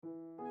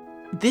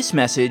This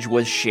message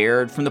was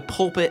shared from the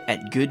pulpit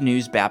at Good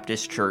News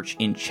Baptist Church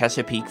in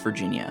Chesapeake,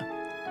 Virginia.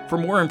 For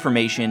more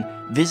information,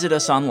 visit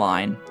us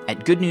online at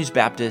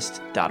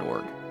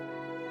goodnewsbaptist.org.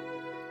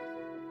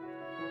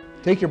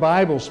 Take your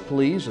Bibles,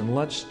 please, and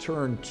let's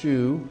turn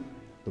to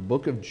the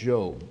book of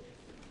Job.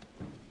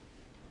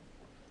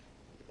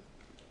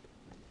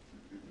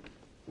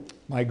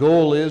 My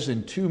goal is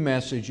in 2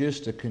 messages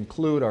to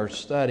conclude our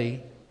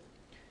study.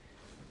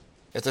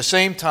 At the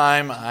same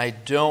time, I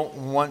don't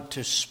want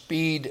to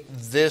speed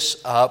this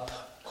up,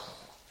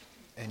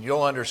 and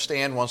you'll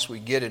understand once we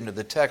get into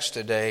the text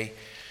today,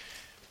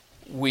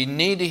 we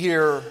need to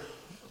hear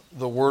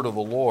the word of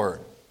the Lord.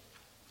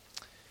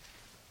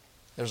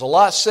 There's a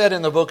lot said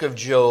in the book of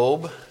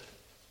Job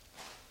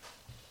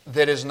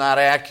that is not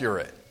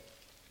accurate.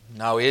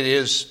 Now, it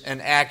is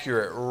an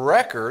accurate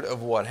record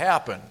of what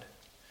happened.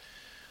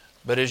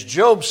 But as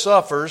Job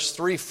suffers,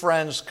 3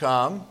 friends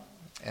come,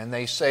 and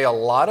they say a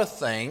lot of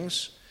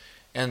things.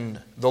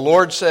 And the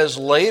Lord says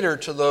later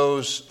to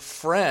those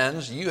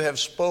friends, "You have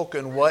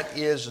spoken what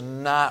is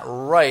not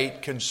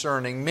right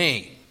concerning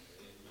me."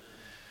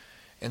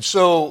 And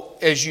so,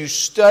 as you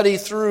study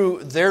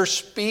through their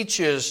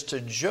speeches to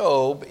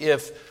Job,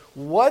 if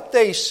what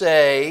they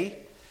say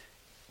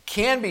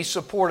can be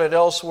supported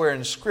elsewhere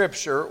in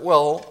Scripture,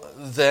 well,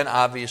 then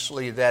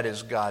obviously that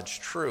is God's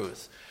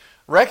truth.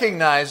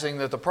 Recognizing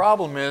that the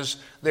problem is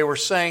they were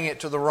saying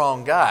it to the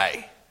wrong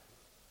guy.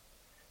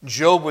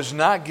 Job was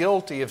not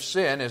guilty of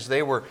sin as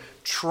they were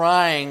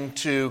trying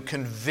to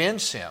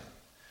convince him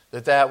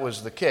that that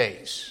was the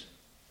case.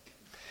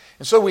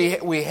 And so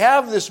we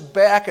have this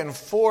back and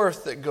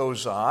forth that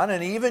goes on,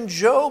 and even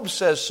Job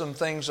says some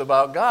things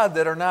about God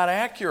that are not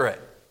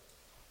accurate.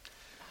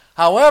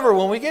 However,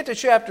 when we get to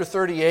chapter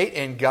 38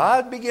 and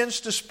God begins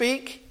to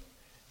speak,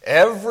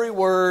 every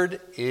word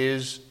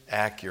is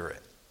accurate.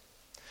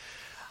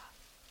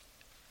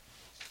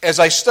 As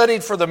I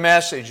studied for the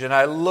message and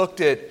I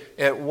looked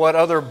at what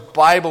other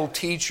Bible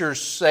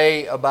teachers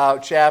say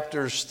about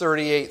chapters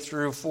 38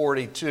 through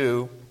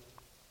 42,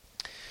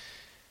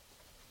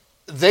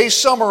 they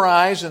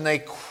summarize and they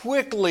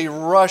quickly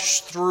rush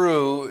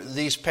through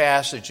these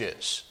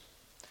passages.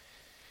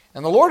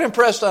 And the Lord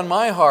impressed on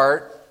my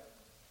heart,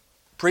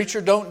 preacher,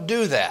 don't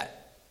do that.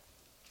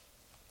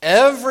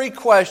 Every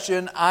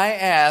question I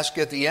ask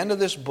at the end of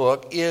this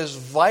book is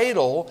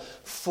vital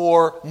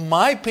for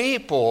my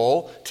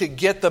people to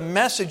get the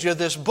message of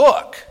this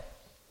book.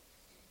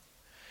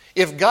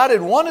 If God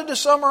had wanted to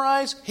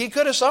summarize, He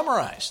could have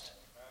summarized.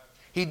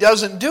 He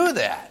doesn't do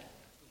that.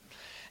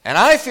 And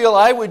I feel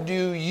I would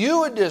do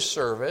you a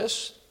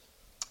disservice,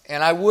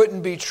 and I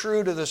wouldn't be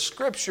true to the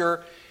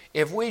Scripture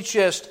if we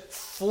just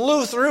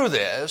flew through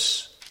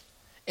this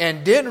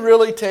and didn't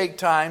really take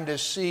time to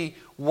see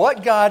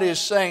what God is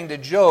saying to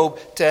Job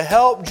to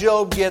help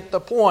Job get the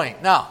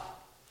point. Now,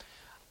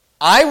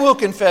 I will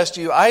confess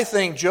to you, I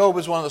think Job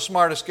is one of the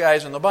smartest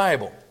guys in the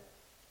Bible.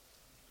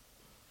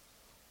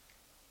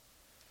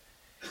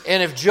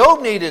 And if Job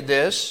needed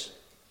this,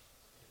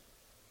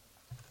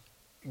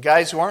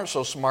 guys who aren't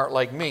so smart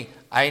like me,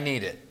 I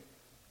need it.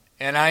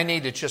 And I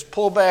need to just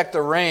pull back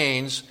the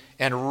reins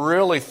and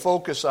really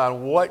focus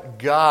on what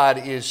God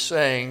is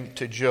saying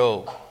to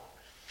Job.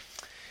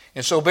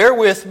 And so bear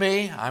with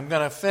me. I'm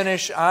going to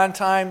finish on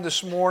time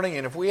this morning,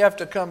 and if we have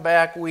to come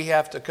back, we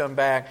have to come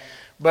back.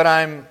 But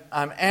I'm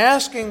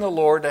asking the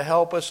Lord to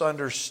help us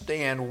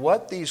understand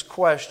what these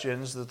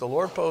questions that the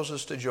Lord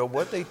poses to Job,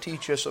 what they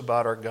teach us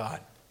about our God.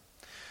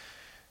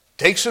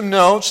 Take some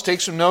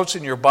notes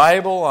in your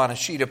Bible on a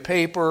sheet of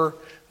paper.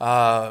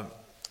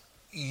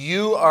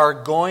 You are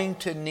going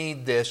to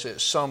need this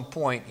at some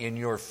point in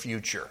your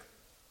future.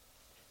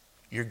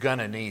 You're going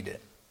to need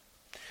it.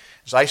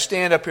 As I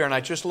stand up here and I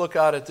just look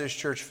out at this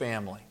church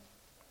family,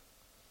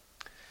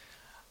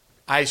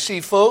 I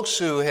see folks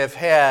who have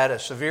had a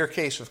severe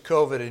case of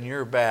COVID in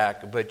your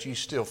back, but you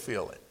still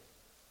feel it.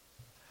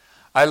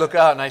 I look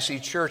out and I see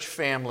church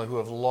family who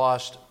have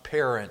lost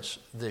parents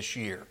this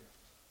year,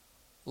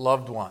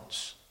 loved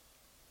ones.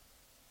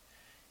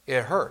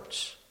 It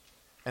hurts.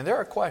 And there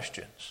are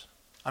questions.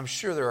 I'm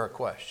sure there are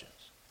questions.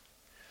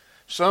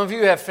 Some of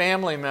you have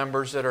family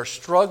members that are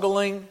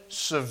struggling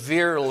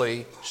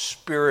severely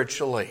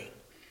spiritually.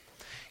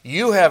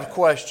 You have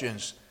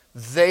questions.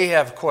 They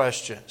have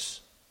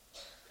questions.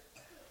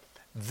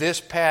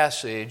 This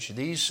passage,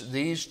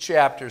 these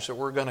chapters that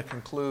we're going to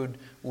conclude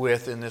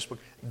with in this book,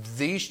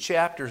 these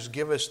chapters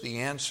give us the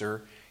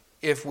answer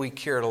if we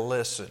care to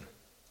listen.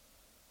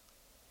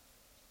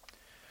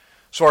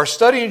 So our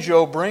study in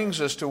Job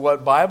brings us to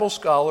what Bible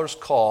scholars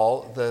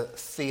call the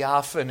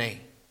theophany.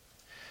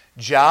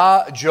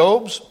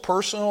 Job's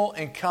personal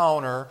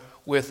encounter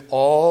with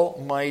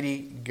Almighty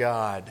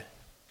God.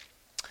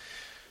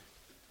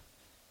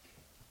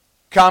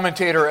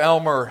 Commentator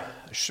Elmer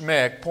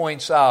Schmick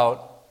points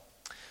out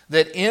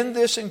that in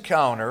this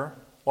encounter,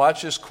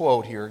 watch this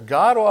quote here,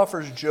 God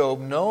offers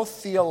Job no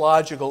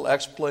theological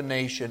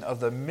explanation of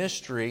the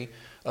mystery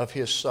of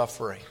his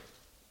suffering.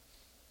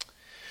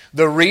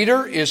 The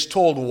reader is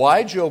told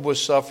why Job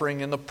was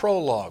suffering in the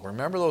prologue.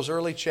 Remember those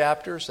early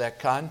chapters, that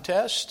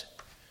contest?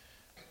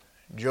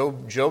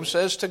 Job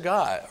says to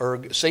God,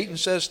 or Satan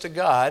says to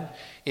God,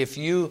 if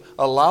you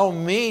allow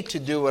me to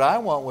do what I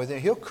want with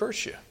it, he'll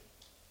curse you.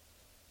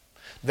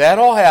 That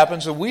all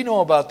happens, and we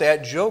know about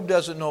that. Job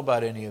doesn't know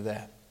about any of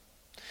that.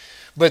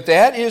 But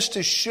that is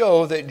to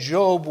show that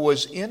Job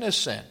was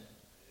innocent.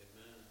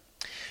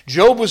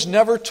 Job was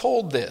never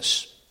told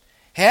this.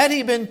 Had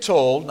he been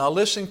told, now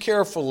listen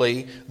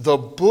carefully, the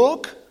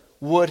book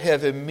would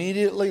have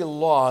immediately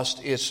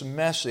lost its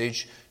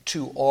message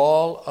to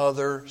all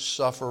other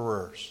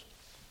sufferers.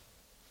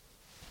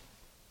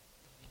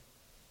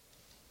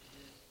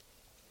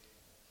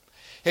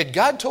 Had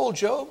God told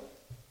Job?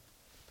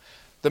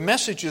 The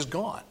message is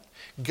gone.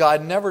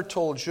 God never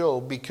told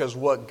Job, because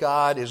what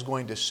God is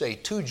going to say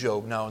to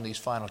Job now in these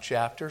final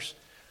chapters,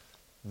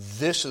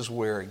 this is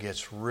where it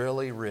gets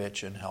really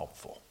rich and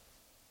helpful.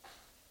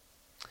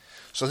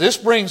 So this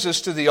brings us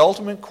to the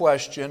ultimate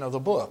question of the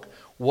book.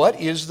 What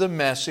is the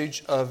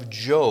message of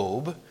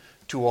Job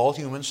to all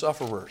human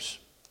sufferers?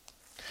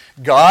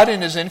 God,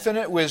 in His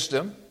infinite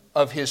wisdom,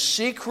 of His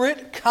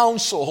secret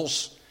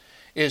counsels,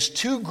 is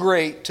too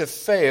great to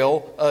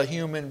fail a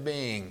human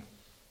being.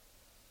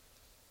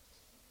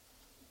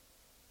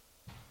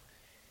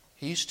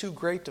 He's too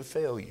great to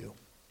fail you.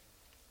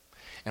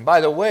 And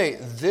by the way,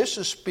 this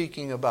is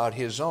speaking about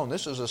His own.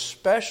 This is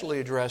especially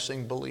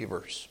addressing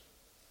believers.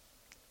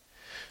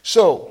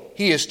 So,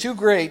 He is too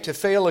great to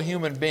fail a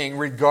human being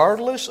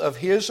regardless of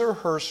his or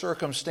her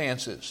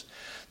circumstances.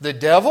 The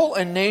devil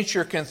and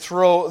nature can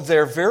throw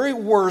their very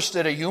worst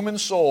at a human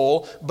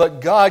soul,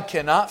 but God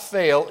cannot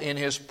fail in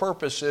His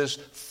purposes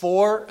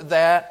for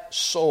that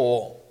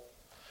soul.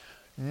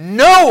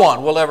 No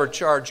one will ever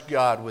charge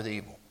God with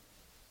evil.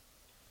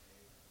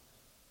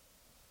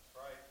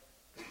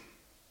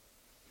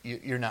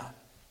 You're not.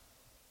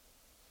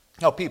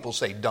 Now, people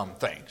say dumb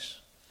things,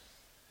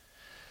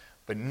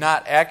 but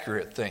not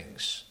accurate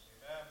things,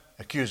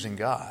 accusing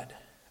God.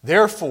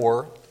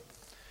 Therefore,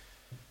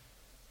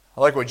 I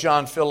like what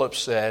John Phillips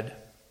said,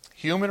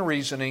 human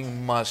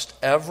reasoning must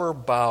ever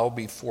bow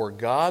before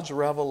God's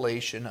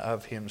revelation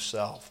of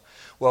Himself.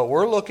 What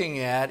we're looking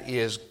at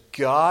is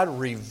God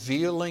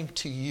revealing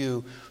to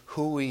you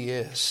who He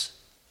is.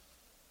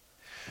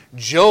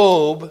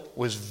 Job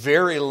was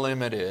very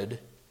limited,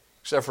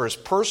 except for his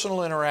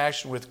personal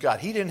interaction with God.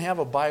 He didn't have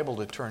a Bible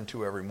to turn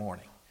to every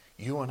morning.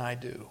 You and I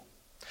do.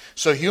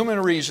 So human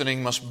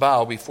reasoning must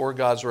bow before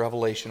God's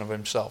revelation of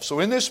Himself. So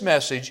in this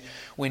message,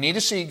 we need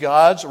to see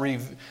God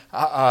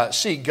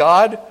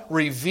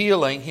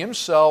revealing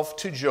Himself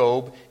to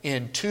Job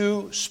in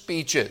two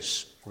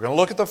speeches. We're going to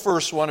look at the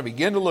first one and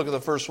begin to look at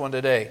the first one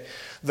today.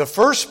 The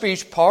first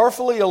speech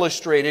powerfully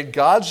illustrated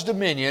God's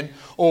dominion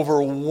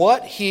over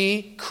what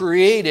He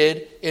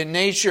created in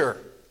nature.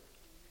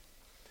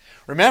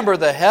 Remember,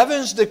 the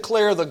heavens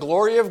declare the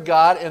glory of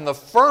God, and the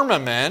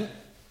firmament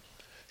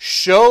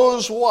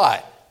shows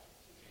what?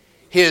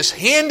 His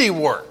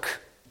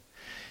handiwork.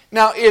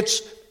 Now,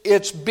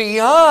 it's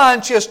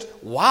beyond just,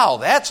 wow,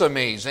 that's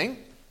amazing,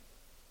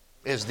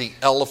 as the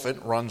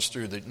elephant runs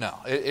through the... No,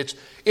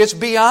 it's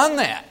beyond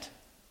that.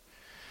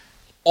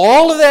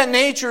 All of that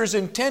nature is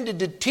intended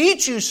to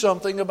teach you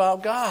something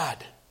about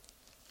God.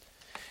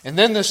 And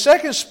then the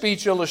second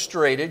speech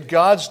illustrated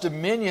God's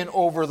dominion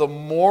over the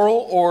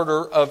moral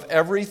order of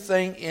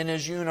everything in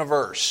His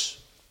universe.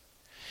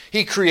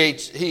 He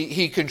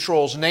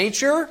controls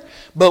nature,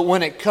 but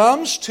when it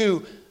comes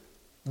to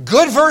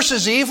good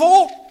versus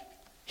evil,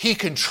 He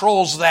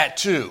controls that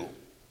too.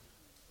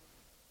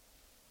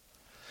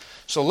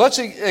 So let's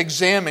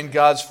examine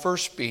God's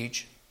first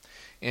speech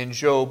in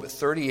Job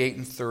 38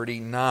 and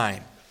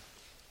 39.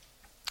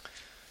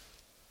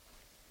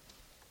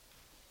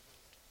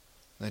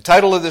 The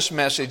title of this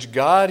message,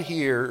 Job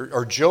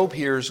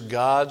hears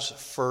God's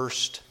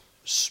first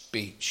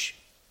speech.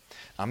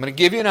 I'm going to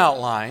give you an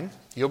outline.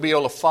 You'll be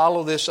able to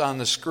follow this on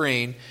the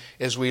screen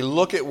as we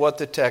look at what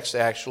the text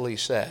actually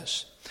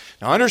says.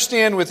 Now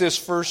understand, with this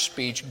first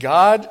speech,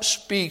 God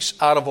speaks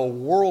out of a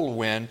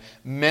whirlwind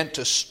meant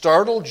to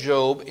startle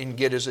Job and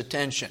get his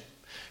attention.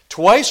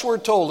 Twice we're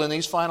told in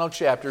these final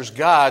chapters,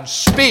 God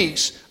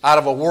speaks out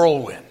of a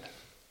whirlwind.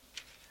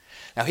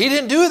 Now He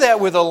didn't do that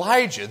with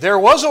Elijah. There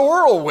was a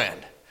whirlwind.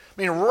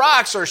 I mean,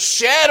 rocks are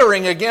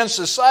shattering against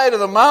the side of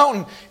the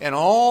mountain, and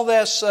all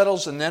that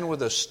settles, and then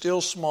with a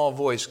still small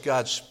voice,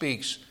 God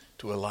speaks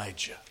to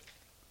Elijah.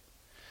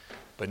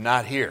 But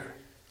not here.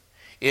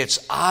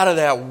 It's out of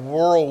that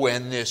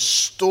whirlwind, this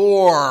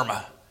storm,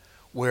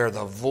 where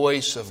the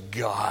voice of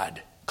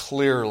God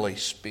clearly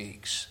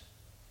speaks.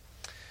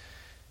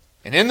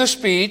 And in the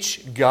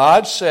speech,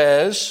 God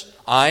says,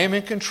 I am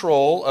in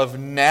control of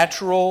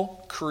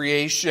natural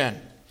creation.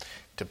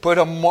 To put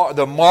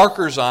the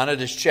markers on it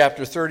is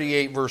chapter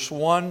 38, verse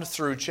 1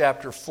 through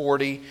chapter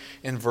 40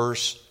 and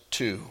verse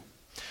 2.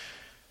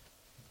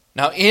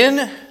 Now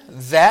in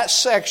that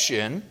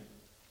section,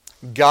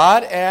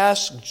 God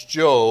asks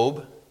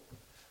Job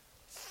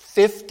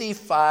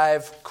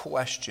 55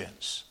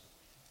 questions.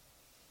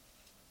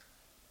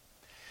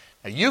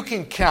 Now you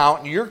can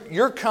count,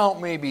 your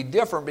count may be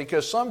different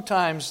because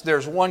sometimes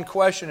there's one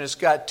question that's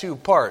got two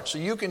parts. So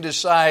you can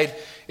decide,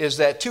 is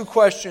that two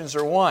questions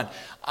or one?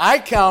 I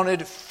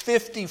counted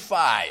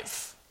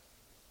 55.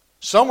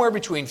 Somewhere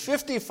between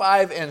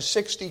 55 and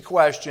 60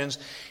 questions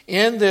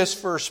in this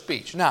first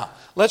speech. Now,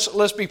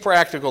 let's be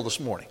practical this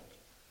morning.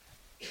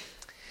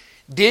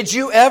 Did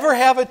you ever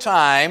have a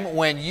time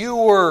when you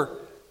were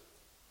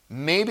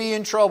maybe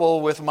in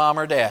trouble with mom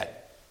or dad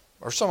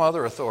or some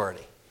other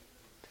authority,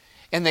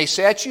 and they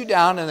sat you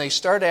down and they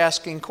start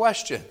asking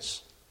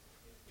questions?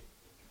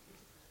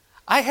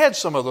 I had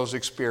some of those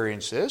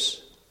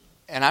experiences,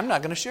 and I'm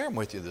not going to share them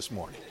with you this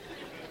morning.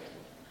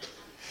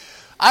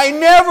 I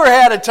never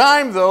had a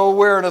time, though,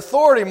 where an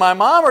authority, my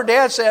mom or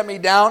dad sat me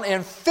down,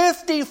 and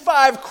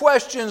 55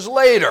 questions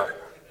later,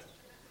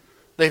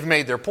 they've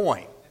made their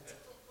point.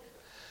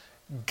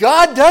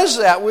 God does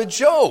that with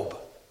Job.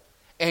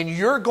 And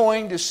you're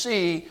going to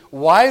see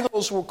why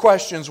those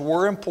questions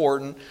were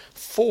important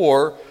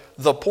for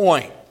the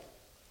point.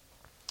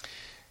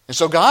 And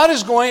so God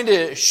is going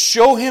to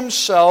show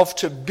Himself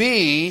to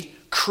be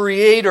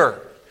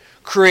creator.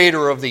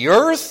 Creator of the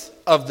earth,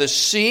 of the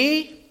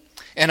sea,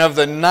 and of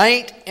the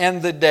night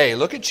and the day.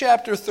 Look at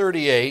chapter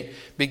 38,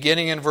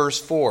 beginning in verse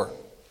 4.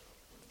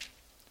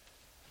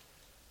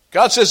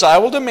 God says, I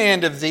will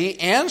demand of thee,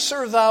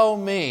 answer thou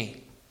me.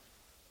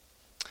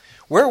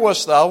 Where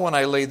wast thou when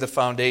I laid the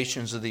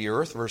foundations of the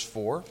earth? Verse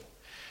 4.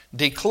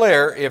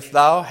 Declare if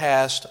thou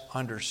hast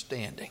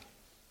understanding.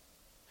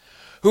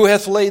 Who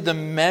hath laid the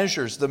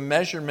measures, the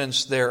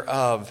measurements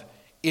thereof,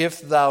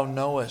 if thou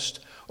knowest?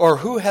 Or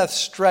who hath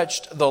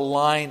stretched the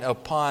line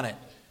upon it?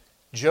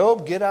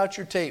 Job, get out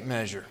your tape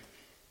measure.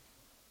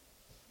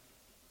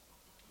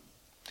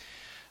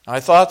 Now,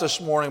 I thought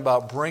this morning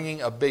about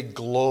bringing a big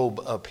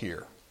globe up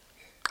here.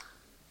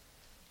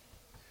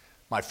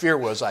 My fear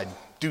was I'd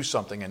do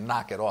something and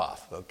knock it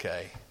off,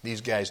 okay?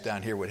 These guys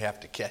down here would have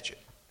to catch it.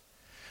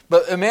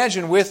 But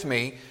imagine with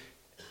me,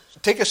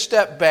 take a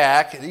step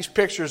back, these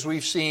pictures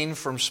we've seen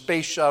from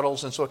space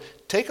shuttles and so on.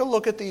 Take a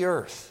look at the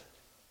earth.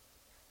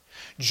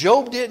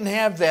 Job didn't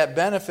have that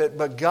benefit,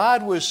 but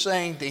God was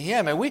saying to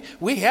him, and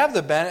we have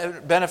the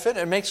benefit,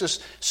 it makes us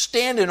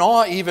stand in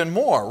awe even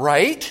more,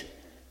 right?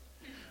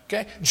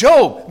 Okay,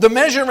 Job, the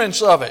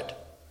measurements of it.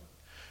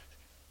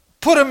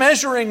 Put a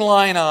measuring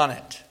line on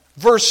it.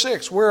 Verse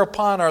 6,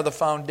 whereupon are the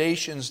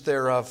foundations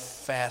thereof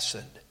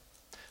fastened?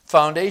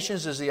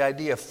 Foundations is the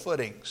idea of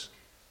footings.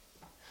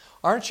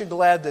 Aren't you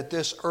glad that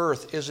this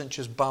earth isn't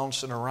just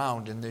bouncing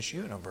around in this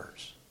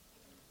universe?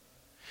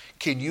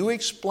 Can you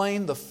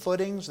explain the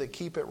footings that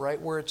keep it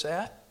right where it's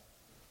at?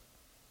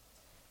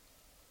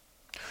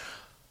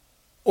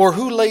 Or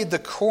who laid the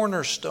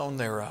cornerstone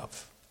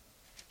thereof?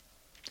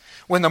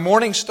 When the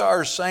morning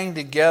stars sang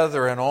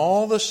together and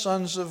all the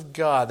sons of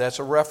God, that's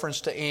a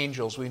reference to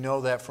angels, we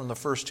know that from the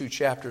first 2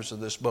 chapters of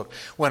this book.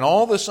 When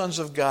all the sons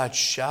of God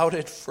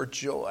shouted for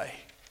joy.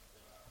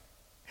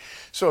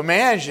 So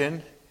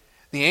imagine,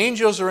 the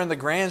angels are in the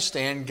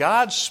grandstand,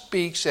 God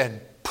speaks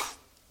and poof,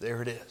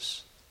 there it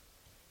is.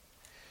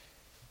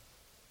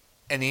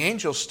 And the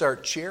angels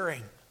start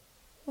cheering.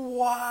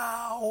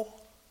 Wow!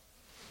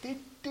 Did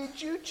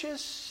you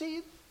just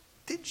see?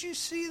 Did you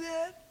see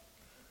that?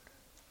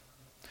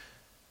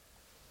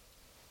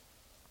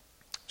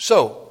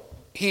 So,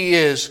 He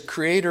is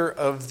creator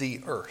of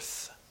the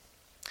earth.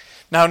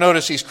 Now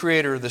notice He's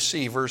creator of the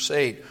sea, verse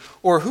 8.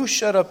 Or who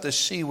shut up the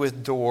sea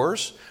with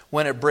doors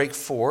when it brake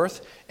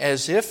forth,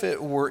 as if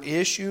it were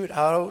issued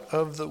out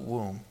of the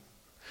womb?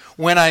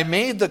 When I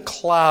made the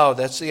cloud,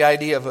 that's the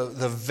idea of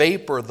the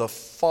vapor, the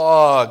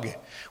fog.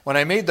 When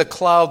I made the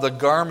cloud, the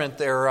garment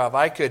thereof,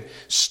 I could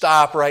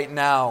stop right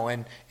now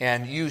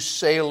and you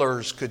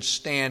sailors could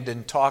stand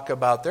and talk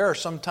about. There are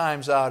some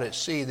times out at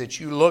sea that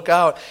you look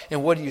out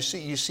and what do you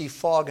see? You see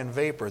fog and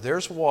vapor.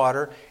 There's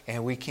water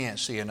and we can't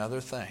see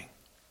another thing.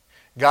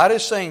 God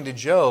is saying to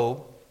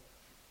Job,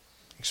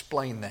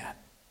 explain that.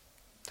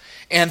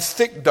 And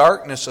thick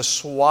darkness, a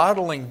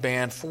swaddling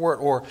band for it,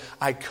 or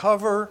I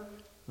cover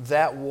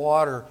that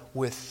water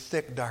with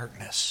thick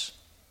darkness,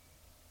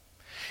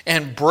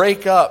 and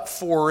break up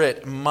for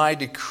it my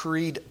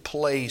decreed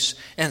place,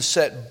 and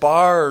set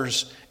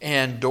bars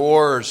and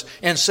doors,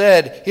 and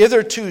said,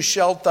 hitherto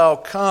shalt thou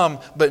come,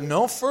 but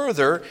no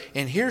further,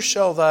 and here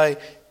shall thy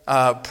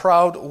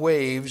proud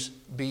waves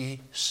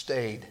be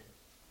stayed.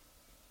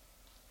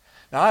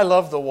 Now I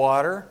love the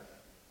water.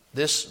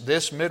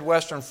 This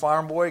Midwestern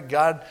farm boy,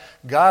 God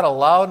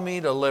allowed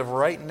me to live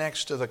right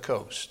next to the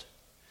coast.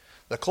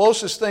 The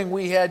closest thing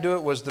we had to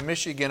it was the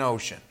Michigan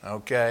Ocean,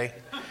 okay?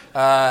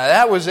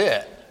 That was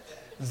it.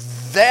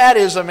 That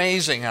is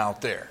amazing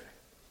out there.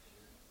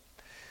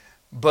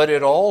 But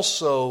it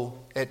also,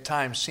 at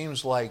times,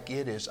 seems like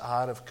it is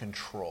out of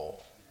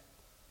control.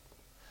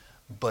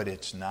 But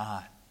it's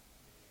not.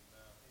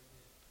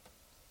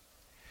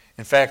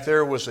 In fact,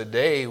 there was a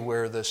day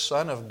where the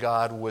Son of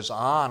God was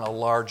on a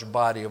large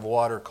body of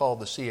water called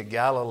the Sea of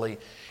Galilee,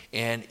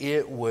 and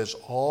it was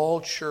all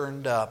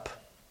churned up.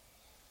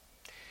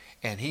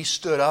 And He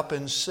stood up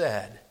and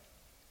said,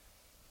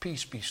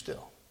 Peace, be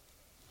still.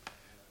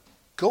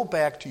 Go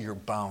back to your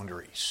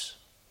boundaries.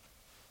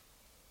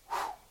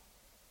 Whew.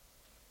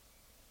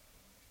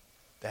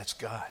 That's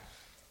God.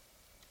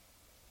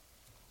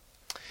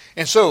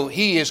 And so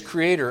He is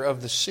creator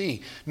of the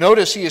sea.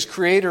 Notice He is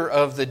creator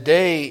of the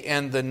day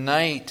and the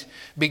night.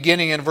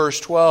 Beginning in verse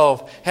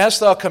 12,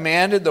 hast thou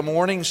commanded the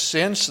morning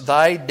since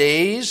thy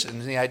days,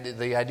 and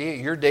the idea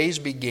your days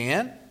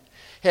began?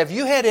 Have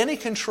you had any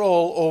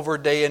control over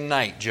day and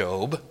night,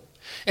 Job?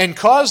 And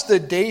caused the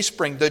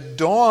dayspring, the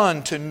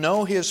dawn, to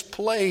know his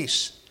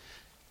place?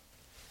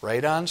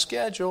 Right on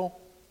schedule.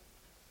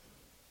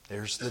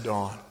 There's the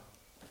dawn.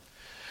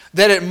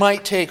 That it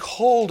might take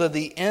hold of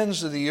the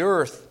ends of the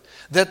earth,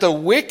 that the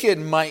wicked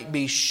might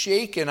be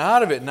shaken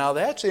out of it. Now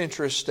that's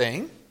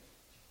interesting.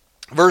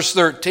 Verse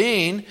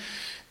 13,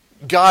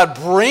 God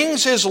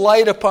brings His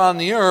light upon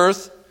the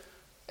earth,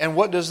 and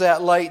what does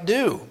that light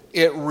do?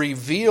 It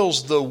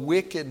reveals the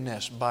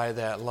wickedness by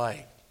that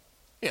light.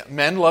 Yeah,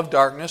 men love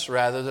darkness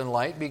rather than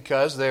light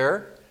because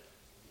their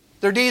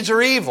deeds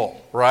are evil,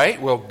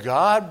 right? Well,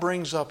 God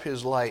brings up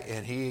His light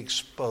and He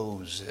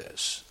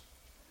exposes.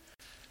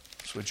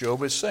 That's what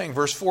Job is saying.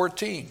 Verse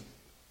 14.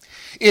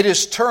 It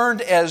is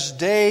turned as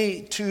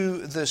day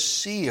to the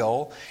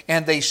seal,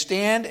 and they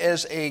stand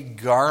as a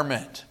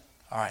garment.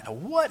 All right, now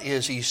what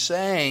is he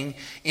saying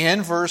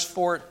in verse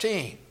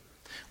 14?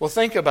 Well,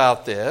 think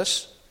about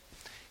this.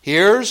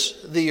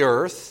 Here's the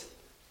earth,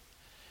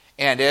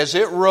 and as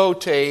it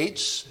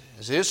rotates,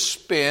 as it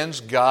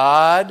spins,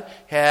 God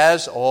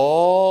has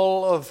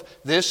all of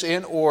this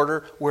in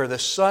order where the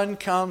sun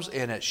comes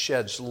and it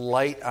sheds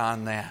light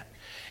on that.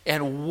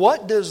 And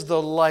what does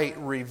the light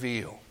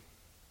reveal?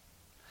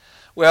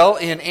 Well,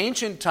 in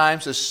ancient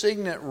times, a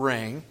signet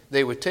ring,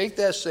 they would take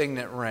that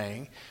signet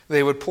ring,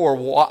 they would pour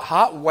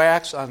hot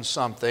wax on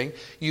something.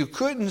 You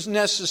couldn't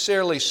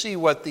necessarily see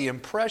what the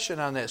impression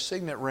on that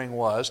signet ring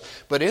was,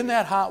 but in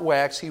that hot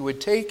wax, he would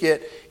take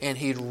it and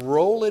he'd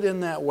roll it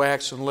in that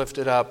wax and lift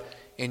it up,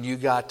 and you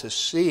got to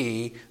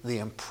see the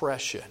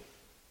impression.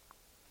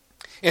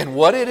 And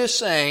what it is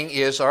saying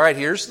is, all right,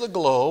 here's the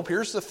globe,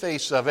 here's the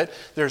face of it.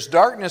 There's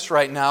darkness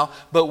right now,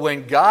 but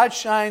when God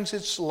shines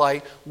its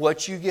light,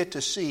 what you get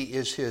to see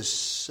is His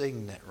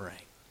signet ring.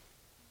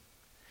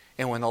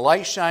 And when the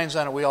light shines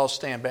on it, we all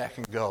stand back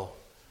and go,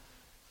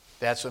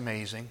 that's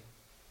amazing.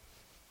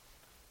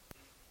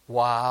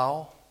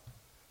 Wow,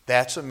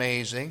 that's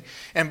amazing.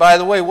 And by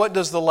the way, what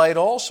does the light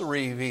also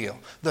reveal?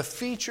 The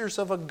features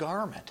of a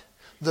garment,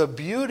 the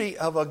beauty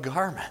of a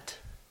garment.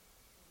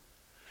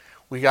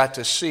 We got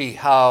to see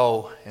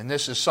how, and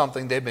this is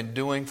something they've been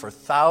doing for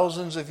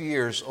thousands of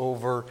years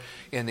over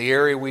in the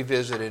area we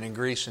visited in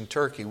Greece and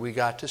Turkey. We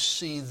got to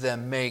see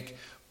them make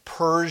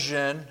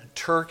Persian,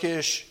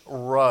 Turkish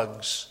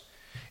rugs.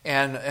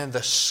 And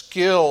the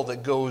skill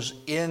that goes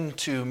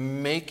into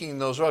making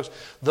those rugs.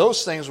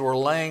 Those things were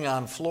laying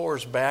on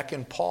floors back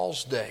in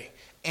Paul's day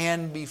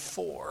and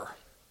before.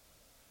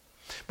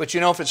 But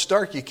you know, if it's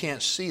dark, you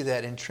can't see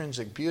that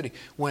intrinsic beauty.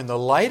 When the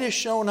light is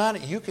shown on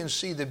it, you can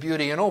see the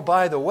beauty. And oh,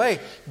 by the way,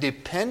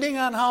 depending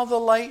on how the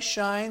light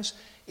shines,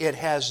 it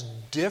has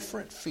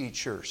different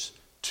features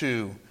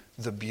to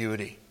the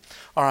beauty.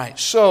 All right,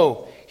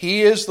 so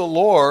He is the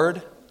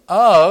Lord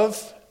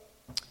of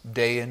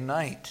day and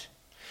night.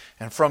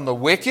 And from the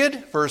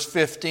wicked, verse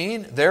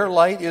 15, their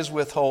light is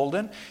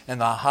withholden,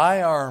 and the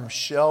high arm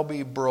shall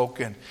be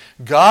broken.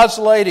 God's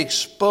light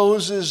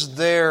exposes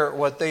their,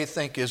 what they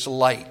think is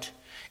light.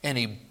 And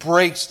He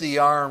breaks the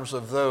arms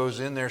of those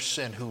in their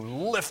sin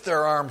who lift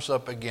their arms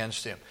up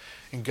against Him.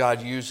 And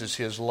God uses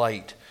His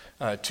light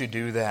to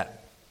do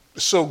that.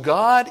 So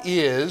God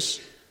is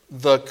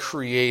the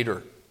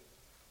Creator.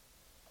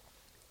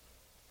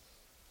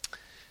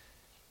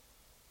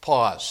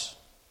 Pause.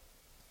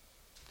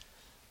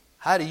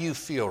 How do you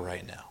feel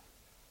right now?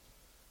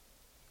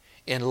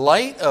 In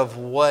light of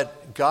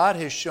what God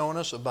has shown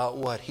us about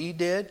what He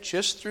did,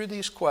 just through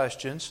these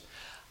questions,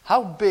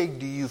 how big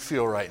do you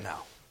feel right now?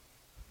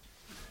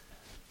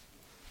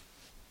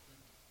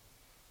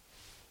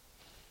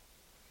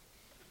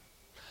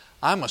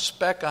 I'm a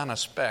speck on a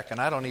speck, and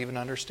I don't even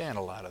understand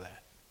a lot of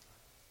that.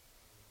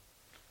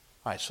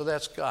 All right, so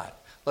that's God.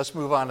 Let's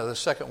move on to the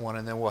second one,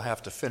 and then we'll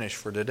have to finish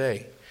for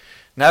today.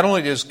 Not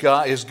only is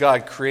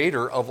God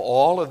creator of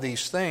all of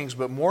these things,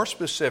 but more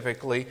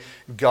specifically,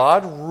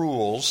 God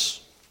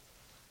rules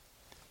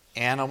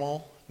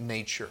animal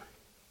nature.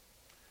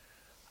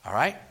 All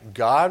right?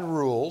 God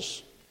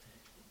rules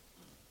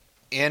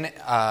in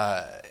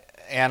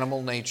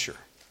animal nature.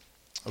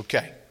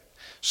 Okay.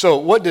 So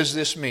what does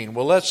this mean?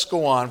 Well, let's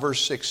go on,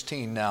 verse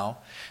 16 now.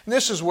 And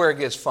this is where it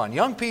gets fun.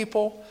 Young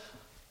people,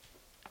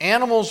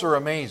 animals are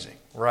amazing,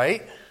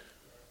 right?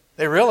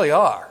 They really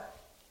are.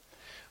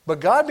 But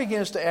God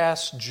begins to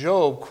ask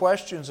Job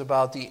questions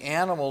about the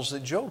animals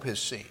that Job has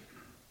seen.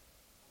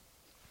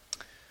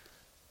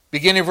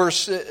 Beginning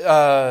verse,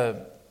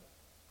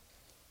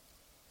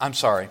 I'm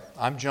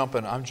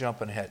jumping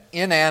ahead.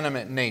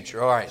 Inanimate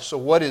nature. All right, so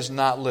what is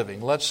not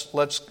living? Let's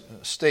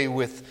stay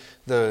with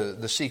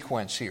the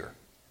sequence here.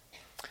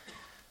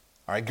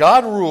 All right,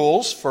 God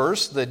rules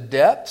first the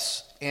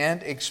depths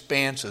and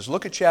expanses.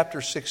 Look at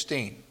chapter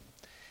 16.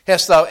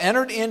 Hast thou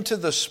entered into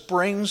the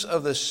springs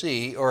of the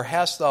sea, or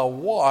hast thou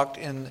walked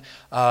in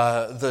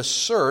the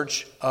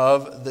search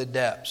of the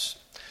depths?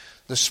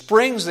 The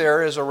springs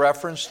there is a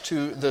reference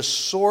to the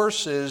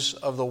sources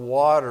of the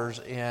waters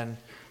in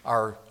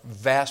our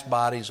vast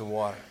bodies of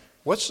water.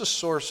 What's the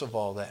source of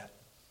all that?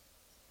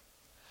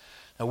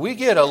 Now we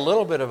get a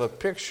little bit of a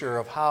picture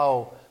of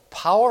how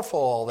powerful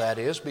all that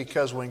is,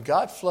 because when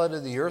God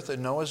flooded the earth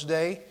in Noah's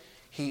day,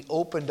 He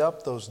opened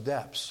up those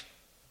depths.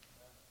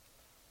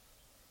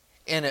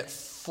 And it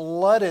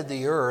flooded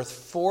the earth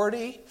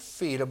 40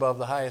 feet above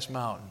the highest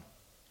mountain.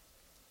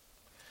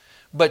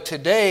 But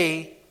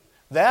today,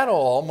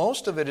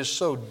 most of it is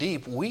so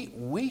deep,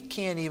 we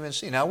can't even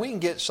see. Now, we can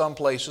get some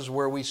places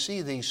where we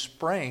see these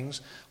springs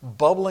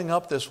bubbling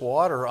up this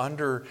water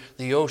under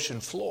the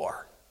ocean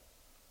floor.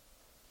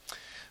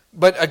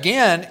 But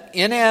again,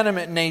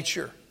 inanimate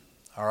nature,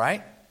 all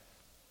right?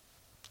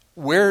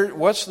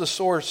 What's the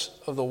source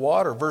of the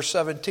water? Verse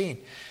 17.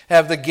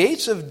 Have the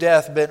gates of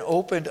death been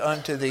opened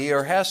unto thee,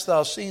 or hast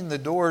thou seen the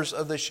doors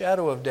of the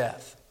shadow of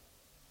death?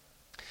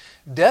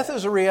 Death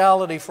is a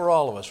reality for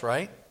all of us,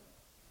 right?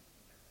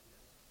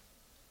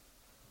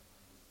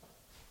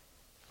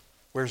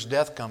 Where's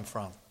death come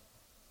from?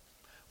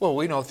 Well,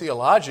 we know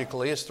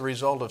theologically it's the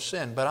result of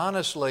sin, but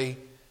honestly,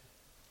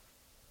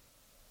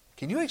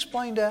 can you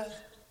explain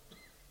death?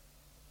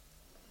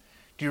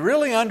 Do you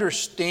really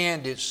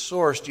understand its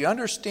source? Do you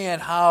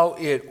understand how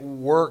it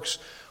works?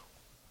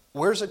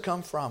 Where does it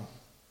come from?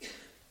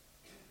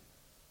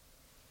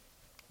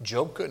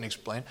 Job couldn't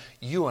explain it.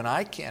 You and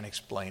I can't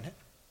explain it.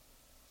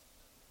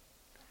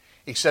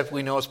 Except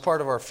we know it's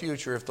part of our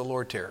future if the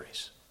Lord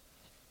tarries.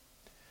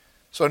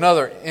 So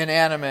another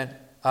inanimate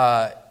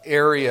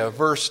area,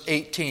 verse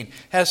 18.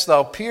 Hast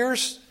thou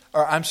perceived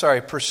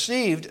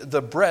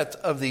the breadth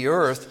of the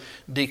earth?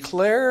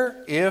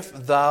 Declare if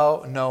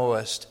thou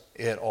knowest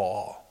it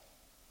all.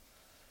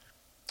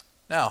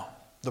 Now,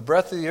 the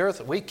breadth of the earth,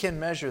 we can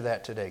measure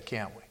that today,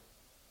 can't we?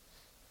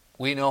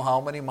 We know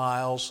how many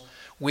miles.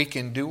 We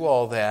can do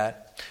all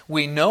that.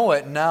 We know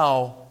it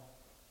now.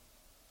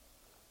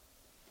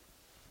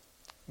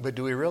 But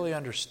do we really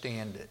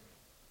understand it?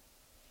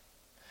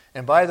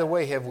 And by the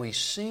way, have we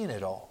seen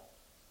it all?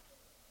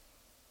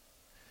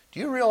 Do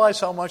you realize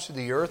how much of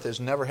the earth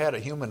has never had a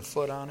human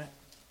foot on it?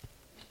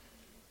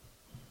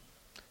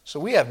 So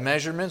we have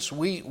measurements.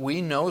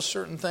 We know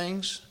certain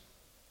things.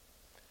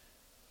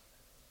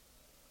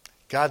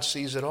 God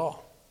sees it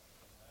all.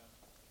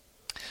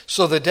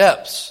 So the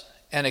depths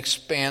and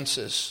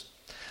expanses.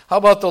 How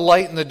about the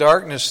light and the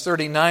darkness?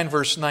 39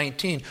 verse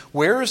 19.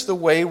 Where is the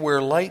way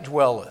where light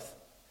dwelleth?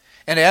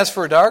 And as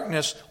for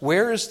darkness,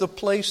 where is the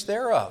place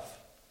thereof?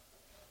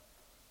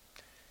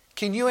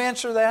 Can you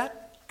answer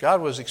that?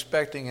 God was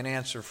expecting an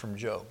answer from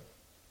Job.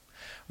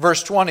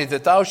 Verse 20,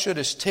 that thou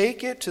shouldest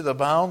take it to the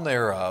bound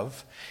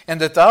thereof, and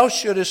that thou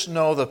shouldest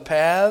know the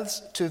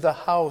paths to the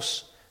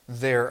house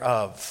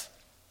thereof.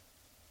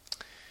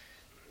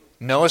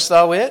 Knowest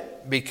thou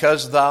it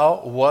because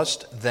thou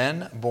wast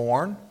then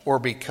born, or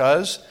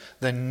because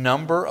the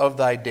number of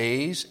thy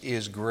days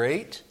is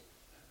great?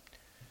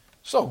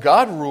 So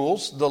God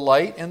rules the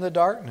light and the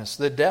darkness,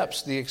 the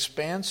depths, the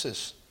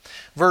expanses.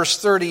 Verse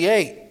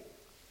 38,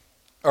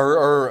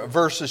 or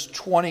verses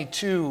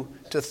 22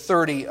 to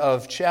 30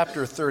 of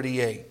chapter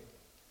 38.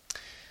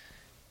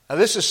 Now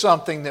this is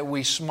something that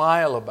we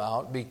smile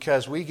about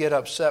because we get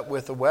upset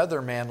with the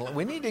weatherman.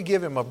 We need to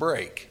give him a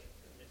break.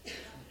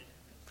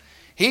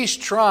 He's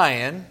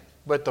trying,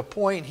 but the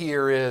point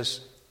here is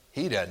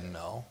he doesn't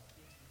know.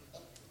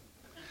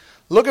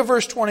 Look at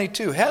verse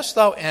 22. Hast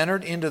thou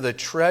entered into the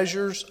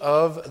treasures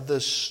of the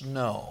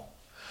snow?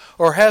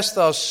 Or hast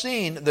thou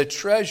seen the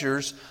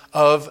treasures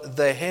of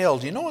the hail?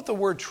 Do you know what the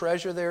word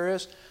treasure there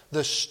is?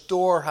 The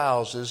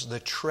storehouses, the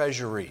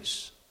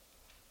treasuries.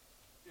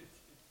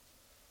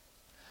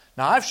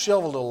 Now, I've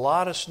shoveled a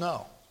lot of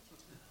snow.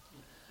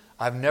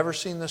 I've never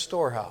seen the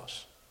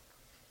storehouse.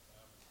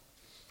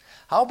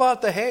 How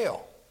about the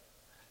hail?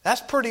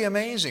 That's pretty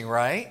amazing,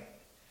 right?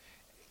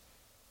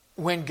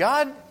 When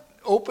God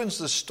opens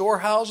the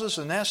storehouses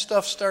and that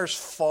stuff starts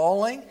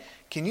falling,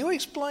 can you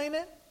explain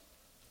it?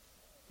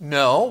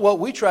 No, what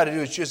we try to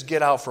do is just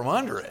get out from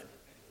under it.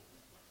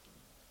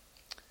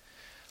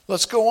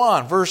 Let's go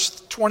on.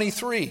 Verse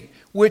 23.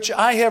 Which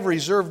I have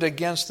reserved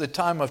against the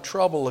time of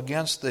trouble,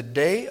 against the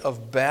day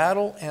of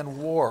battle and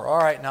war. All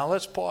right, now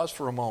let's pause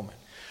for a moment.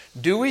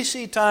 Do we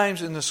see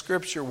times in the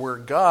Scripture where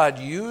God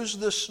used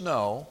the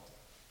snow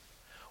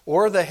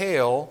or the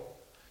hail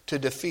to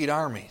defeat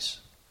armies?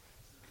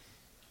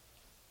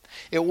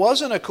 It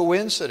wasn't a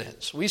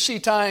coincidence. We see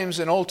times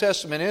in Old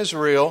Testament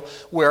Israel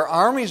where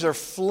armies are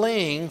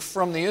fleeing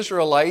from the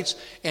Israelites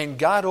and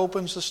God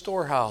opens the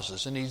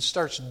storehouses and He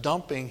starts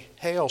dumping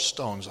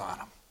hailstones on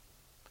them.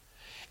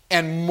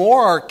 And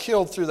more are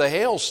killed through the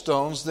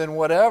hailstones than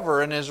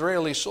whatever an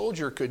Israeli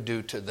soldier could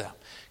do to them.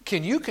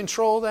 Can you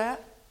control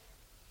that?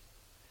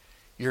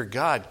 Your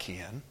God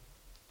can.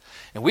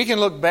 And we can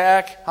look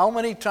back, how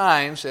many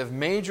times have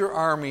major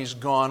armies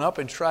gone up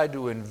and tried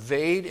to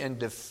invade and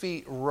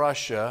defeat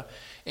Russia,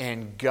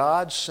 and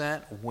God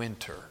sent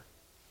winter?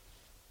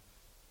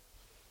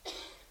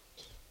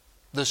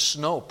 The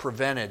snow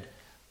prevented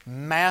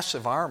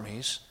massive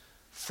armies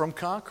from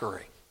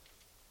conquering.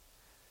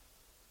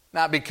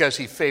 Not because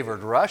he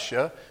favored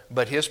Russia,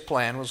 but his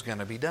plan was going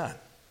to be done.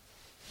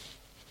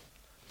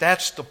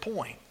 That's the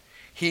point.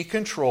 He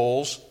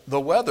controls the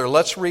weather.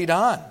 Let's read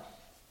on.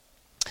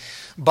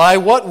 By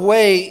what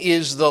way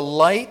is the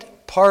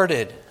light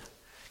parted?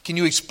 Can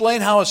you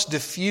explain how it's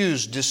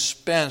diffused,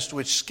 dispensed,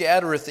 which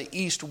scattereth the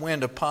east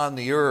wind upon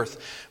the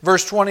earth?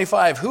 Verse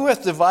 25, who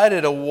hath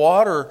divided a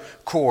water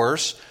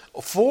course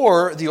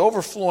for the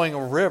overflowing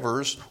of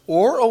rivers,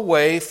 or a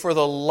way for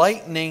the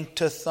lightning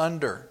to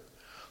thunder?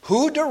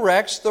 Who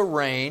directs the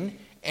rain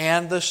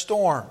and the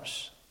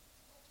storms?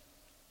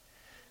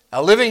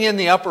 Now, living in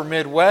the upper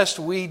Midwest,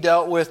 we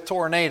dealt with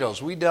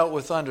tornadoes. We dealt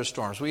with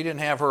thunderstorms. We didn't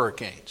have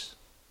hurricanes.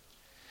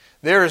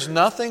 There is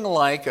nothing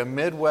like a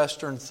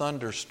Midwestern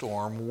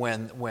thunderstorm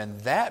when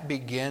that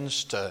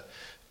begins to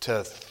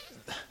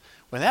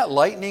when that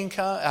lightning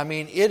comes. I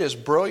mean, it is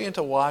brilliant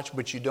to watch,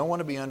 but you don't want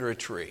to be under a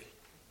tree.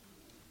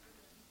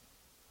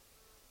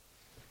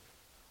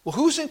 Well,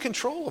 who's in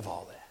control of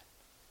all that?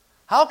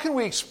 How can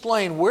we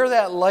explain where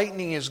that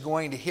lightning is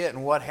going to hit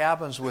and what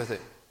happens with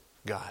it?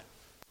 God.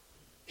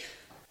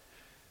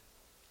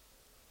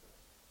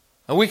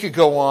 And we could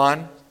go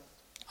on.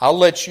 I'll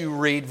let you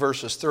read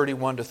verses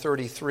 31 to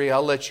 33.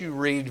 I'll let you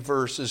read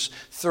verses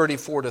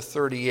 34 to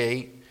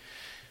 38.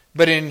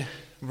 But in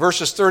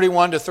verses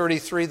 31 to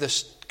 33,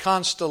 the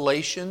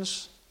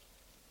constellations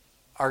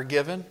are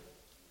given,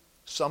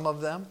 some of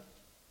them.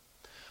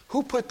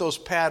 Who put those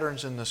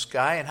patterns in the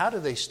sky, and how do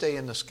they stay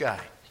in the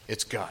sky?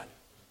 It's God.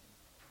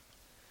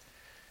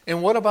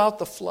 And what about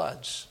the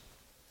floods?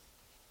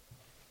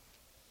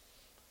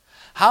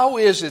 How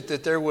is it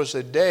that there was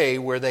a day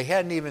where they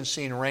hadn't even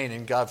seen rain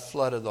and God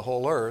flooded the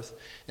whole earth,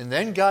 and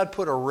then God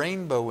put a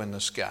rainbow in the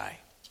sky?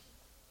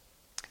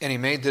 And He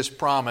made this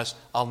promise,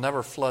 I'll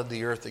never flood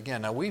the earth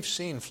again. Now, we've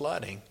seen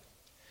flooding,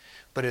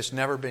 but it's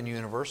never been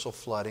universal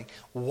flooding.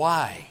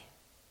 Why?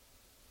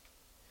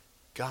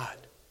 God.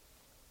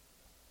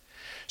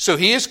 So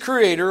He is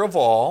creator of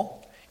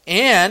all,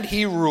 and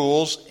He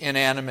rules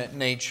inanimate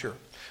nature.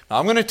 Now,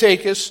 I'm going to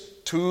take us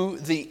to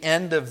the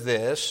end of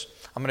this.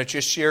 I'm going to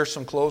just share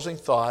some closing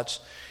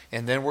thoughts,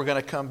 and then we're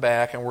going to come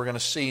back and we're going to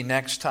see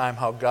next time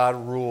how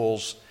God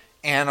rules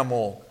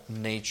animal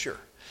nature.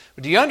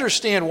 But do you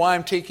understand why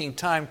I'm taking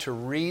time to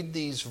read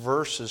these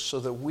verses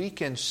so that we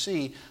can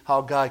see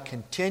how God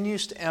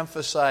continues to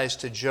emphasize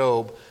to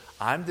Job,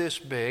 I'm this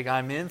big,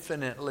 I'm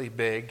infinitely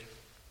big,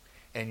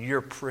 and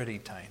you're pretty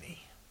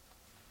tiny.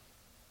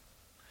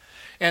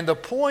 And the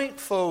point,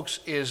 folks,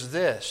 is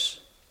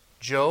this.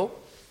 Job,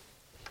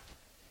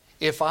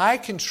 if I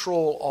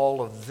control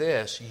all of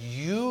this,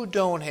 you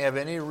don't have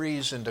any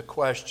reason to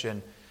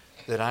question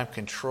that I'm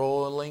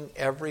controlling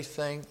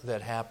everything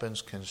that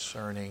happens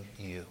concerning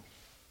you.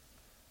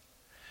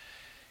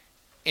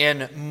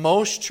 In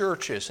most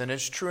churches, and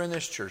it's true in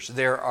this church,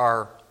 there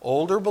are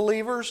older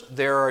believers,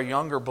 there are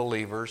younger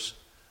believers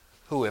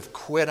who have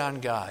quit on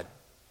God.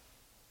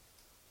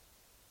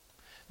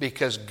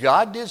 Because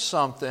God did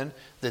something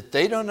that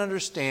they don't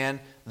understand,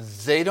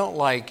 they don't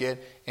like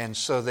it, and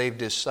so they've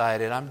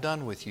decided, I'm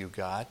done with you,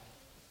 God.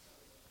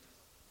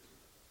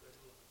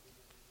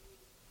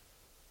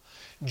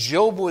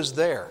 Job was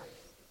there.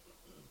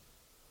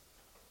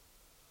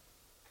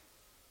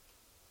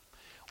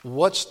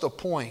 What's the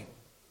point?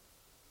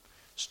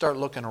 Start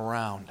looking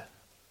around.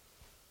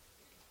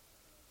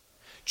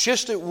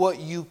 Just at what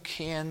you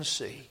can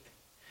see.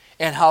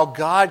 And how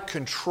God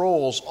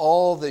controls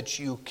all that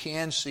you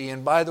can see.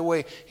 And by the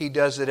way, He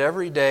does it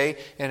every day.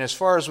 And as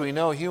far as we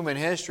know, human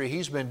history,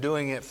 He's been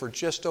doing it for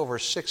just over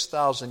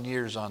 6,000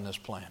 years on this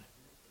planet.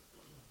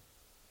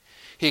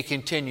 He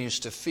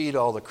continues to feed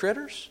all the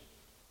critters.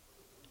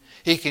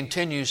 He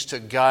continues to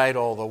guide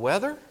all the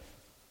weather.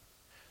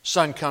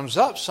 Sun comes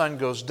up, sun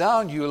goes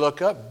down, you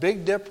look up,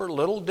 Big Dipper,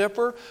 Little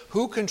Dipper.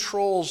 Who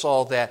controls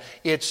all that?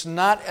 It's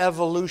not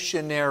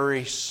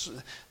evolutionary.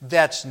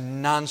 That's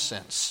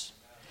nonsense.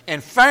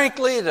 And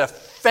frankly, it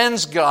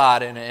offends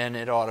God, and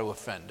it ought to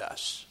offend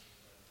us.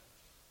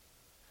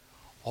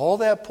 All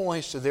that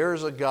points to there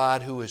is a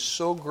God who is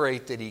so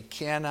great that He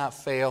cannot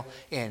fail,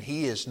 and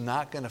He is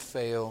not going to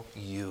fail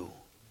you.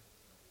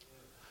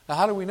 Now,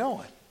 how do we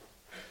know it?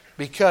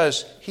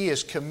 Because He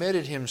has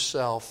committed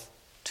Himself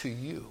to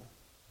you.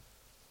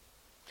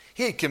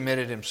 He had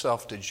committed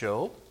Himself to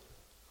Job.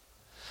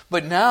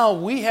 But now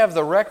we have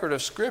the record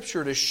of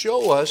Scripture to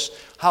show us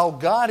how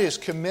God has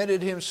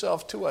committed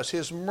Himself to us,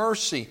 His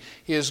mercy,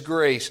 His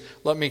grace.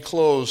 Let me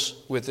close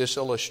with this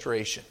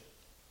illustration.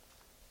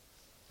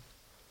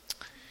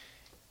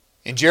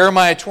 In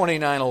Jeremiah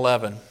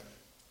 29:11,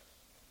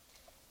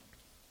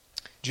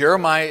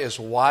 Jeremiah is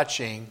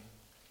watching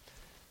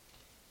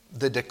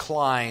the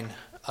decline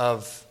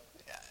of,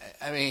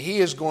 he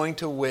is going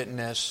to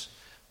witness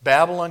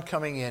Babylon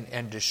coming in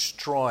and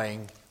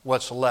destroying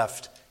what's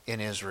left in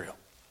Israel.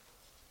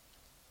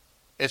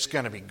 It's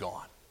going to be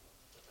gone.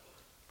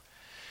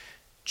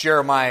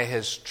 Jeremiah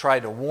has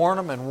tried to warn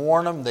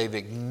them. They've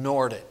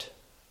ignored it.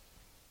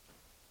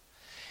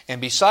 And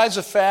besides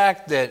the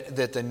fact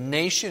that the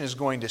nation is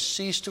going to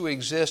cease to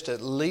exist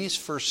at least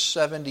for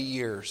 70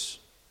 years,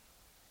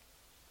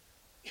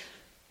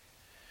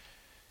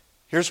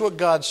 here's what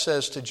God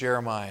says to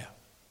Jeremiah.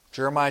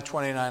 Jeremiah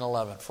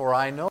 29:11. For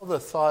I know the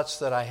thoughts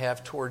that I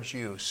have towards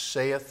you,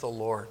 saith the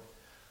Lord.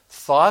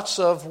 Thoughts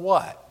of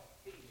what?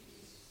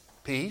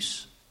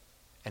 Peace,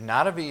 and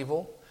not of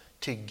evil,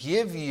 to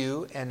give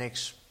you an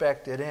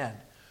expected end.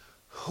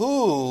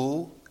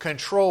 Who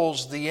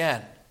controls the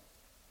end?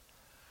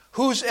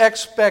 Whose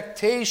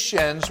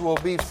expectations will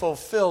be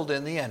fulfilled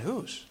in the end?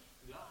 Whose?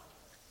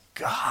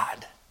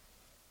 God.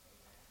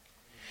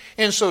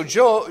 And so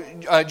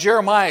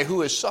Jeremiah,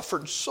 who has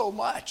suffered so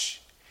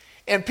much,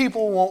 and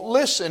people won't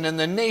listen, and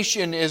the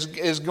nation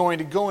is going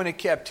to go into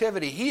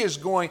captivity,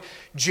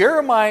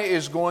 Jeremiah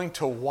is going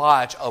to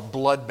watch a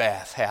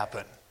bloodbath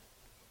happen.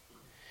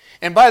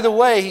 And by the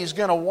way, he's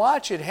going to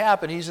watch it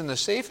happen. He's in the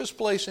safest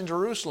place in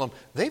Jerusalem.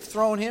 They've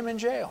thrown him in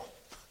jail.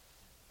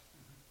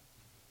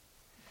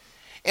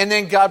 And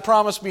then God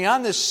promised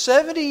beyond this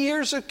 70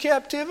 years of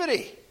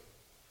captivity.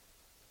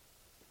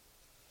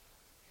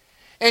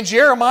 And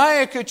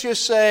Jeremiah could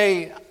just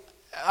say,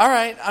 all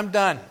right, I'm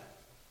done.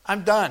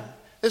 I'm done.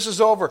 This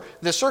is over.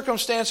 The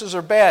circumstances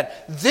are bad.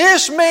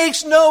 This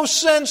makes no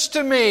sense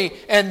to me.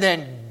 And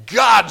then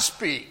God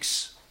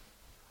speaks.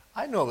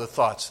 I know the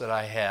thoughts that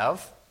I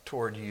have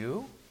toward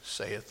you,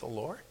 saith the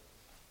Lord.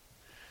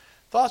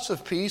 Thoughts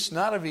of peace,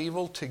 not of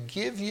evil, to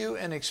give you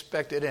an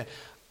expected end.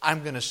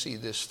 I'm going to see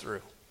this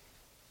through.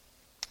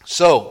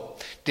 So,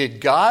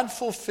 did God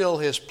fulfill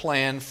His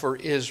plan for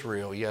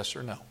Israel, yes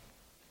or no?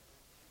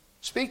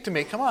 Speak to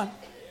me, come on.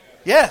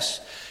 Yes.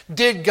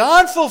 Did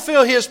God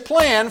fulfill His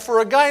plan for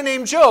a guy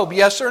named Job,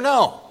 yes or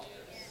no?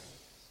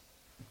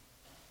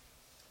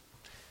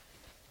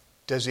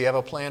 Does He have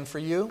a plan for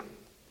you?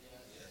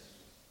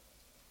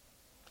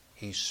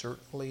 He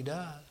certainly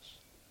does.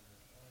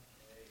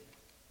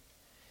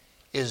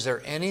 Is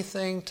there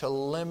anything to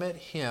limit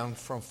Him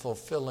from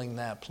fulfilling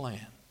that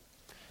plan?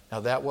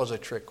 Now that was a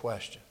trick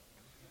question.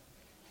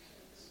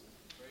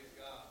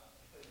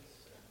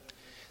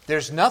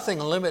 There's nothing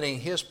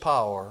limiting His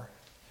power.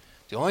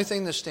 The only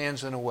thing that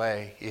stands in the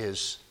way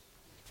is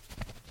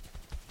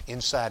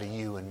inside of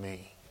you and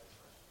me.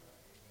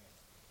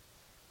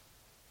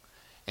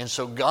 And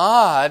so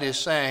God is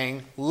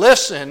saying,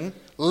 listen,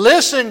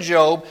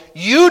 Job,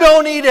 you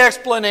don't need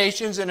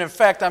explanations, and in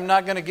fact, I'm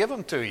not going to give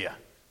them to you.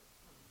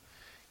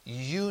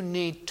 You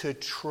need to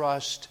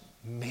trust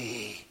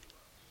me.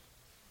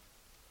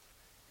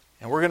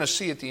 And we're going to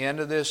see at the end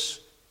of this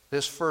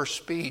first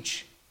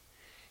speech,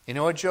 you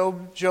know what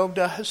Job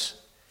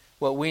does?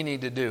 What we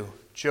need to do.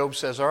 Job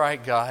says, all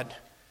right, God,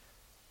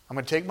 I'm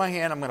going to take my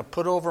hand, I'm going to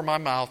put it over my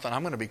mouth, and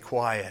I'm going to be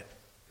quiet.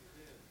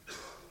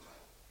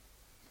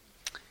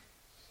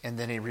 And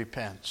then he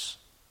repents.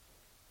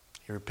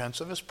 He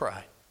repents of his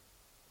pride.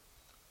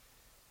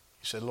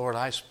 He said, Lord,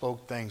 I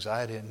spoke things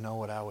I didn't know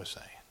what I was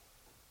saying.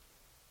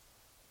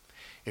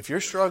 If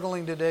you're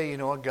struggling today, you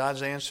know what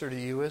God's answer to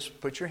you is?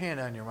 Put your hand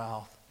on your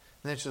mouth.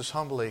 And then just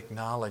humbly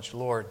acknowledge,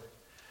 Lord,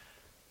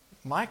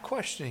 my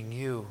questioning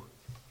you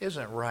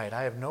isn't right.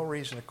 I have no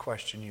reason to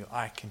question you.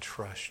 I can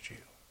trust you.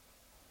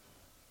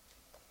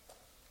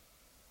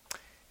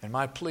 And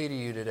my plea to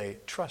you today,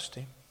 trust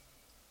Him.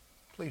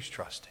 Please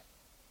trust Him.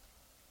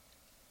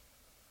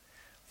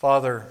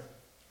 Father,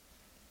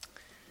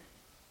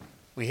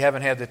 we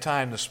haven't had the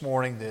time this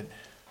morning that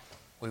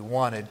we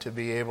wanted to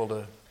be able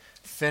to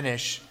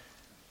finish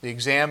the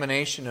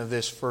examination of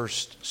this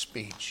first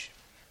speech.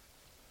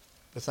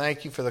 But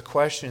thank you for the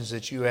questions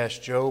that you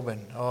asked Job,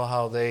 and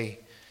how they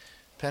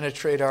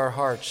penetrate our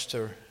hearts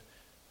to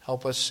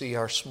help us see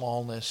our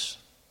smallness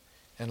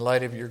in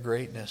light of your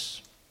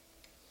greatness.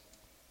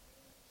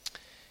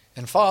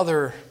 And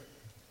Father,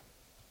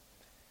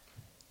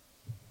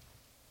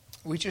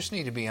 we just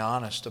need to be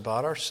honest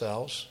about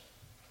ourselves,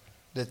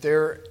 that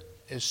there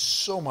is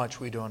so much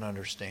we don't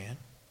understand.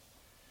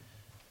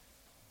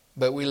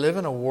 But we live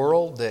in a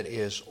world that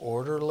is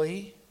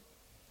orderly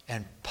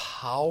and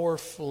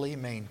powerfully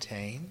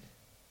maintained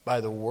by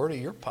the word of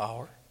your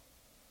power.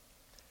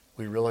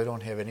 We really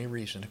don't have any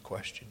reason to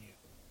question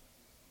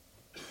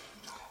you.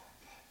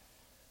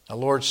 Now,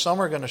 Lord, some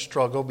are going to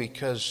struggle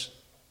because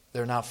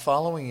they're not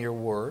following your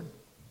word.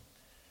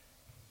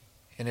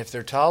 And if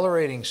they're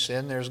tolerating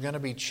sin, there's going to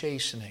be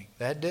chastening.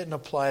 That didn't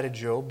apply to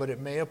Job, but it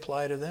may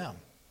apply to them.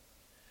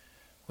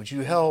 Would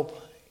you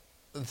help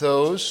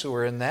those who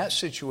are in that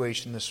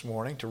situation this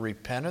morning to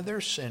repent of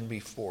their sin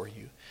before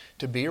you,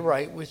 to be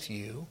right with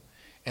you,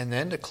 and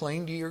then to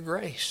cling to your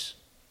grace,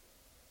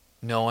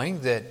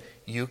 knowing that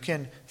you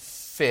can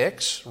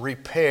fix,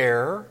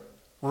 repair,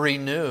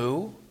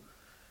 renew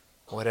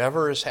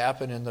whatever has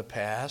happened in the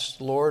past.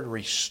 Lord,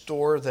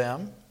 restore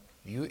them.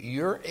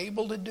 You're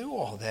able to do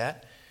all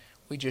that.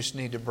 We just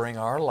need to bring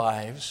our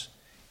lives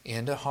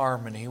into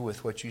harmony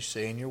with what you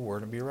say in your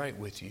word and be right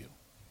with you.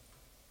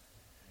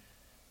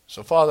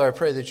 So, Father, I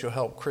pray that you'll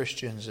help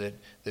Christians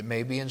that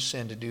may be in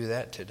sin to do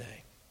that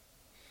today.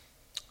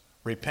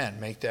 Repent,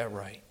 make that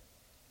right.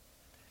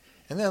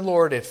 And then,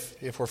 Lord,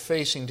 if we're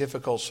facing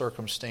difficult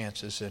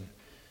circumstances and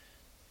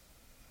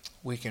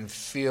we can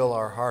feel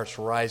our hearts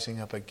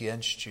rising up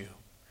against you,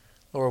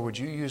 Lord, would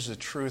you use the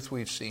truth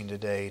we've seen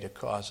today to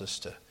cause us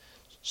to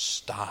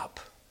stop,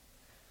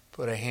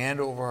 put a hand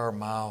over our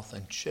mouth,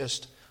 and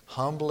just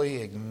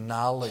humbly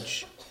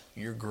acknowledge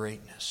your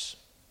greatness.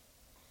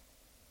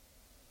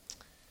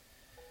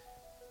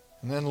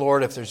 And then,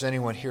 Lord, if there's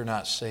anyone here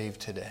not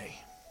saved today,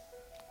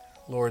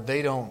 Lord,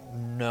 they don't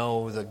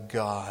know the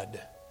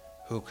God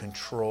who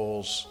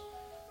controls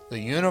the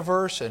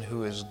universe and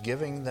who is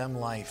giving them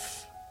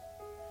life.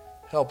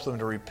 Help them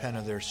to repent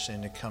of their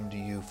sin, to come to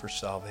you for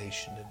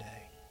salvation today.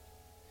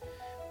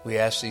 We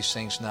ask these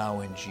things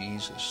now in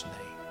Jesus' name.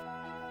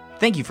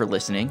 Thank you for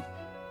listening.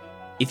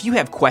 If you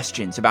have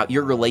questions about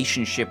your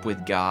relationship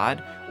with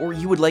God, or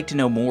you would like to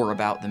know more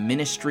about the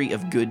ministry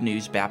of Good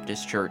News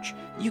Baptist Church,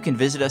 you can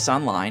visit us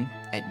online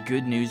at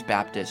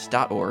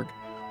goodnewsbaptist.org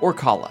or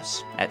call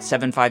us at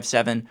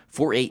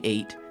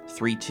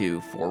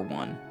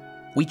 757-488-3241.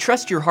 We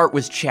trust your heart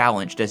was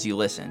challenged as you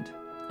listened,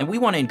 and we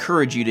want to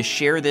encourage you to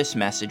share this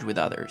message with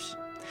others.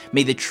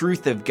 May the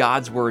truth of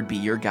God's Word be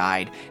your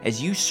guide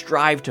as you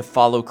strive to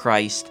follow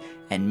Christ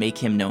and make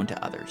Him known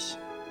to others.